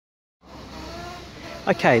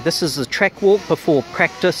Okay, this is the track walk before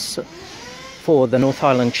practice for the North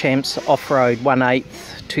Island Champs Off-Road 1/8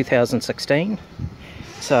 2016.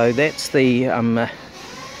 So that's the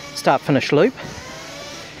start-finish loop,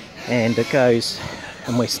 and it goes,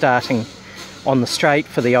 and we're starting on the straight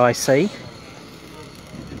for the IC.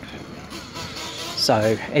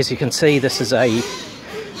 So as you can see, this is a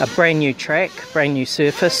brand new track, brand new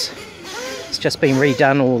surface. It's just been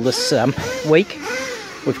redone all this week.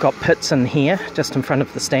 We've got pits in here, just in front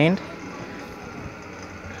of the stand.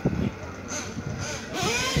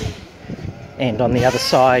 And on the other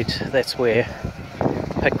side, that's where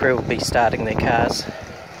pit crew will be starting their cars.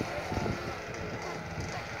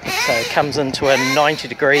 So it comes into a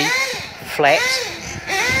 90-degree flat.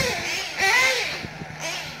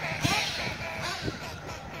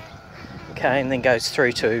 Okay, and then goes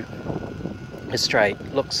through to a straight.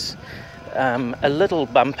 Looks a little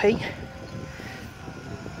bumpy.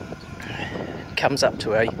 Comes up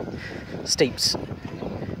to a steep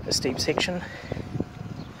section.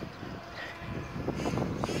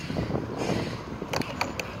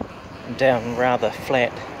 And down rather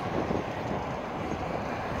flat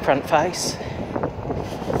front face.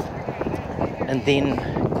 And then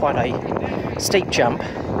quite a steep jump.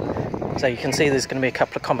 So you can see there's going to be a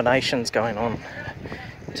couple of combinations going on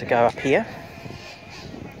to go up here.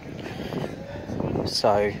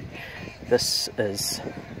 So this is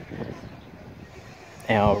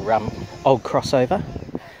our old crossover,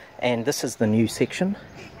 and this is the new section.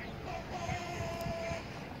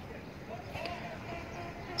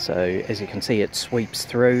 So as you can see, it sweeps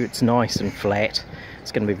through, it's nice and flat,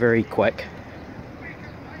 it's going to be very quick.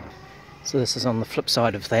 So this is on the flip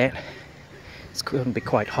side of that. It's going to be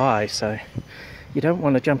quite high, so you don't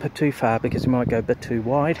want to jump it too far because you might go a bit too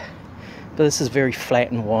wide, but this is very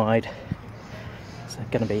flat and wide, so it's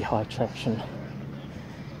going to be high traction.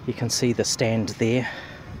 You can see the stand there,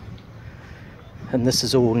 and this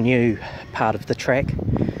is all new part of the track.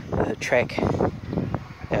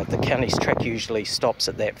 The county's track usually stops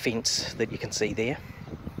at that fence that you can see there.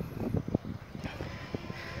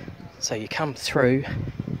 So you come through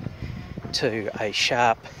to a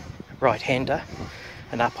sharp right-hander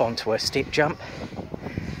and up onto a step jump.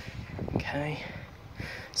 Okay,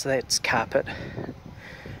 so that's carpet.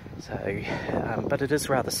 So, but it is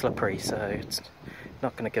rather slippery, so it's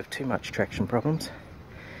not going to give too much traction problems.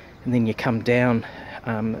 And then you come down.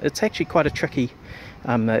 It's actually quite a tricky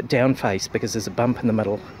down face because there's a bump in the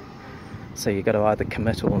middle, so you've got to either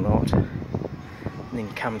commit or not. And then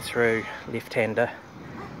you come through left-hander,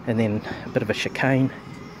 and then a bit of a chicane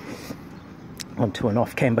onto an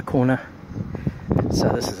off-camber corner. So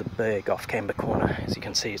this is a big off-camber corner. As you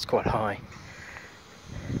can see, it's quite high.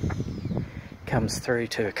 Comes through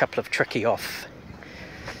to a couple of tricky off-angle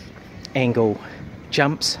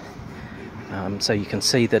jumps. So you can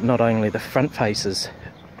see that not only the front face is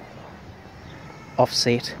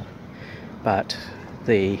offset, but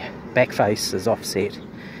the back face is offset,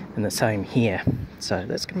 and the same here. So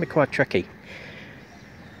that's going to be quite tricky.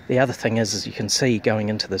 The other thing is, as you can see, going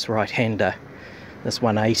into this right-hander, this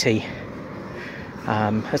 180,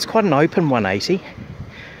 it's quite an open 180,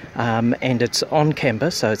 and it's on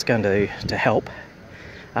camber, so it's going to help,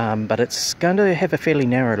 but it's going to have a fairly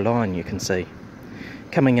narrow line, you can see.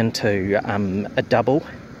 Coming into a double,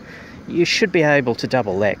 you should be able to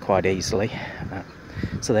double that quite easily,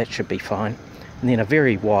 so that should be fine. And then a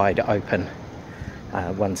very wide open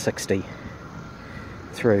 160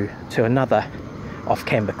 through to another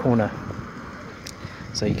off-camber corner.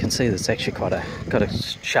 So you can see there's actually got a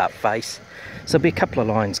sharp face. So there'll be a couple of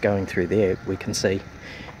lines going through there, we can see,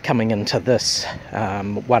 coming into this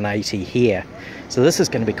 180 here. So this is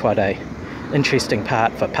going to be quite a interesting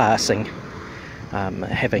part for passing,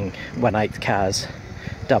 having 1/8 cars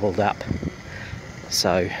doubled up.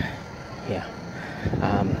 So yeah,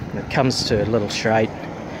 it comes to a little straight,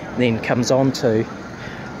 then comes on to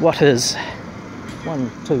what is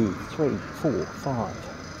 1, 2, 3, 4, 5,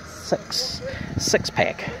 6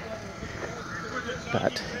 pack.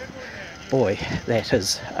 But boy, that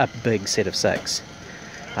is a big set of 6.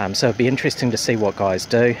 So it'd be interesting to see what guys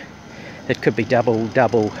do. It could be double,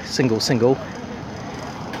 double, single, single,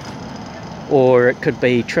 or it could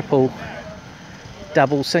be triple,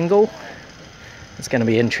 double, single. It's going to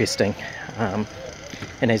be interesting,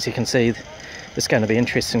 and as you can see, it's going to be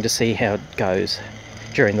interesting to see how it goes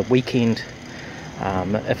during the weekend.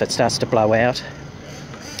 If it starts to blow out,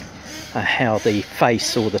 how the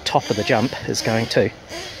face or the top of the jump is going to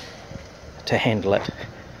handle it.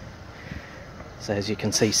 So as you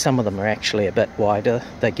can see, some of them are actually a bit wider.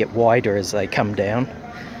 They get wider as they come down.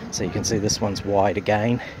 So you can see this one's wide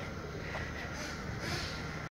again.